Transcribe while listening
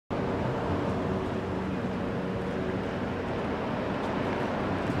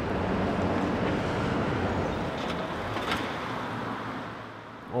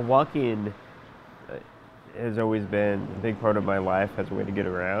Well, walking has always been a big part of my life as a way to get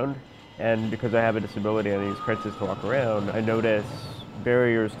around. And because I have a disability and I use crutches to walk around, I notice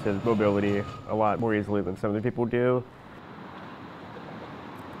barriers to mobility a lot more easily than some other people do.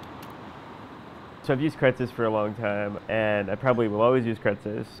 So I've used crutches for a long time, and I probably will always use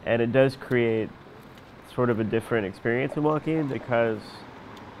crutches. And it does create sort of a different experience in walking because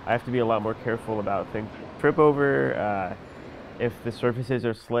I have to be a lot more careful about things. Trip over, if the surfaces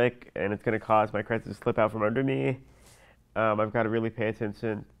are slick and it's going to cause my crutches to slip out from under me, I've got to really pay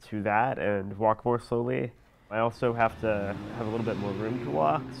attention to that and walk more slowly. I also have to have a little bit more room to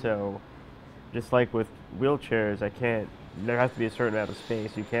walk, so just like with wheelchairs, there has to be a certain amount of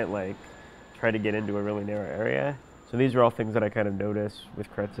space. You can't like try to get into a really narrow area. So these are all things that I kind of notice with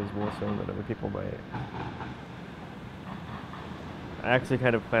crutches more so than other people might. I actually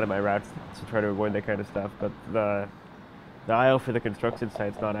kind of planted my routes to try to avoid that kind of stuff, but the aisle for the construction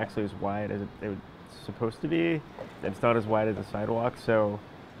site's not actually as wide as it was supposed to be. It's not as wide as the sidewalk, so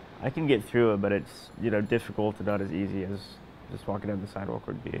I can get through it, but it's difficult and not as easy as just walking down the sidewalk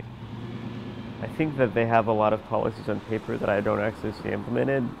would be. I think that they have a lot of policies on paper that I don't actually see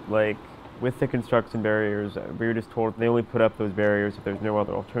implemented. Like with the construction barriers, we were just told they only put up those barriers if there's no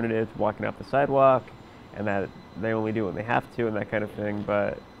other alternative to walking up the sidewalk, and that they only do when they have to and that kind of thing.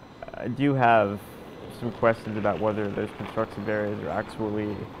 But I do have some questions about whether those construction barriers are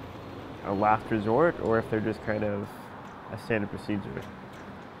actually a last resort or if they're just kind of a standard procedure.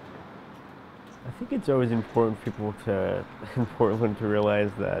 I think it's always important for people in Portland to realize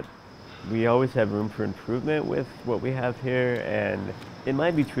that we always have room for improvement with what we have here, and it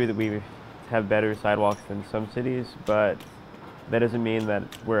might be true that we have better sidewalks than some cities, but that doesn't mean that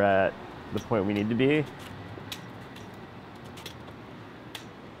we're at the point we need to be.